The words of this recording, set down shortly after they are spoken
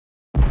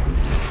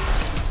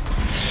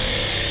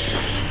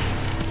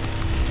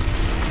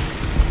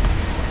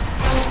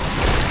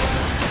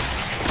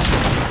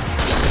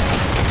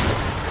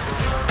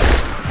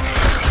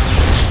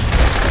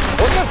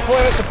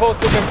supposed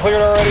to have been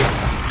cleared already?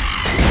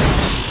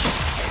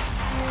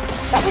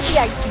 That was the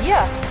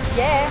idea.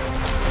 Yeah.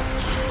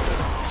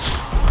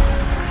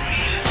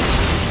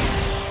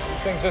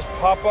 These things just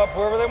pop up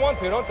wherever they want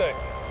to, don't they?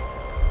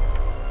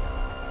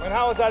 I mean,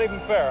 how is that even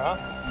fair, huh?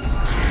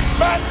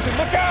 Bastard,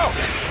 look out!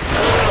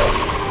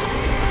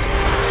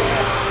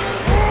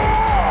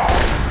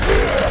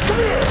 Come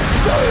here!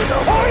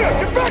 Oh,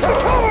 yeah, get back to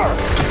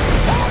cover!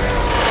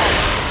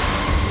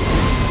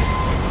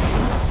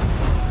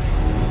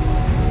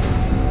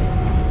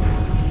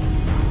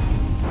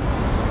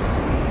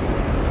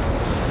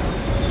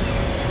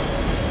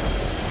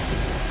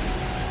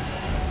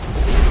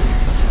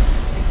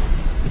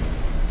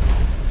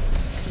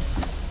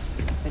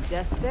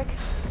 Majestic.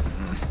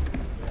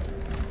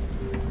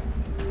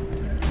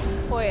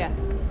 Hoya.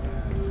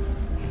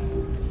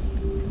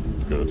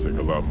 It's gonna take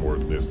a lot more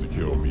than this to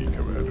kill me,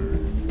 Commander.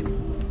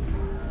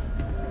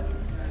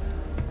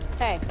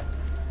 Hey,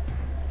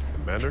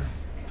 Commander?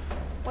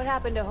 what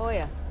happened to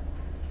Hoya?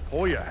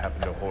 Hoya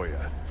happened to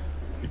Hoya.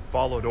 He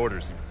followed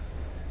orders.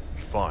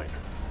 He's fine.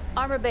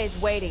 Armor bay's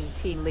waiting,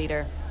 team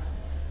leader.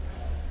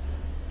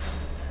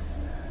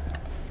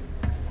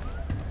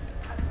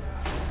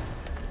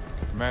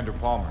 Commander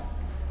Palmer.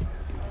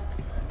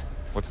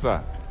 What's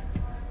that?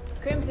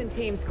 Crimson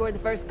team scored the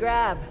first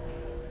grab.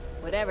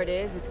 Whatever it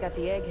is, it's got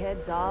the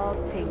eggheads all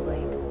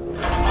tingling.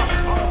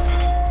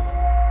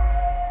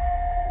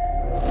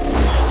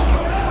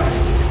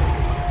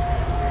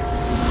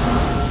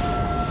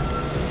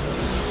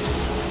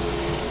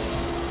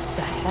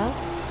 The hell?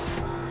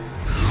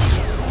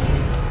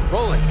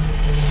 Rolling.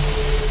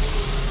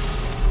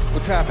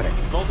 What's happening?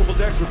 Multiple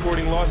decks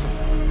reporting loss of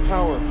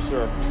power,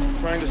 sir.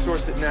 Trying to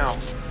source it now.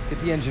 Get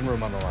the engine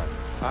room on the line.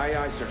 Aye,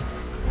 aye, sir.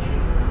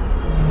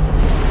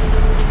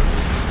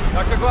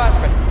 Dr.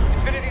 Glassman,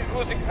 Infinity's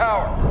losing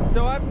power.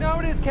 So I've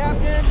noticed,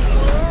 Captain.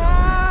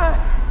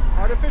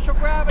 Artificial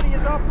gravity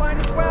is offline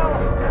as well.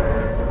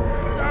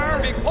 Sir,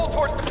 being pulled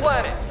towards the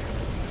planet.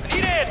 I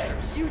need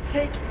answers. You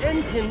take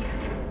engines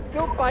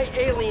built by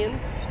aliens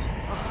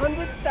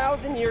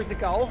 100,000 years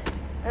ago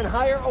and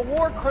hire a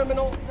war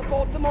criminal to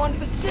bolt them onto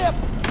the ship.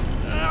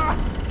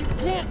 You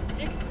can't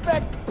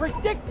expect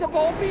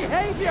predictable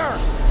behavior.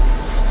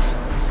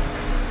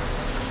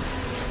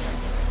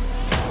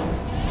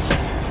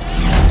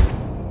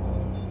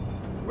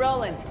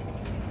 Roland,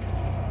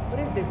 what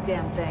is this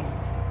damn thing?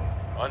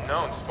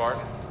 Unknown,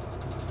 Spartan.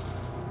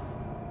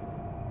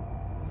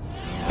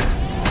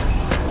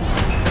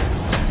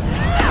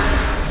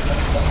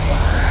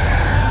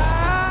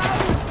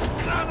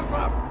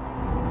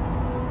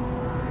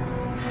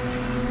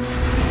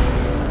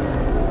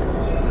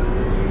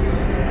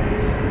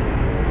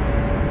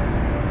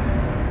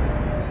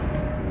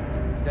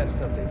 Status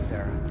update,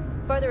 Sarah.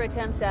 Further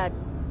attempts at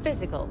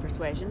physical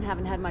persuasion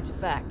haven't had much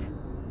effect.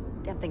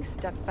 Damn thing's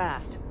stuck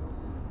fast.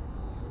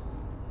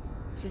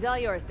 She's all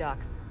yours, Doc.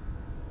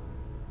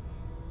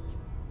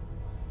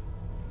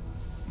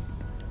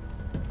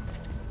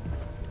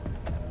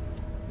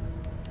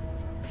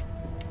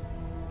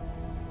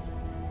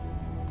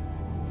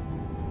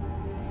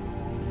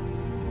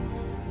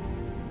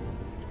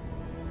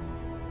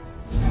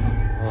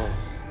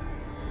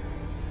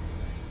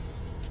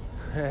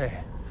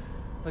 Hey,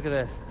 look at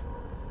this.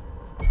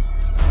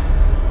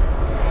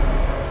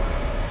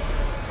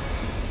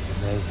 This is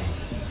amazing.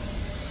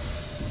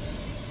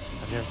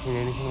 I've never seen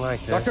anything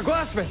like this. Dr.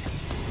 Glassman!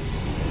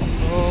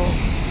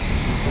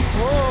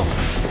 Oh.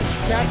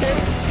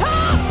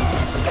 Captain!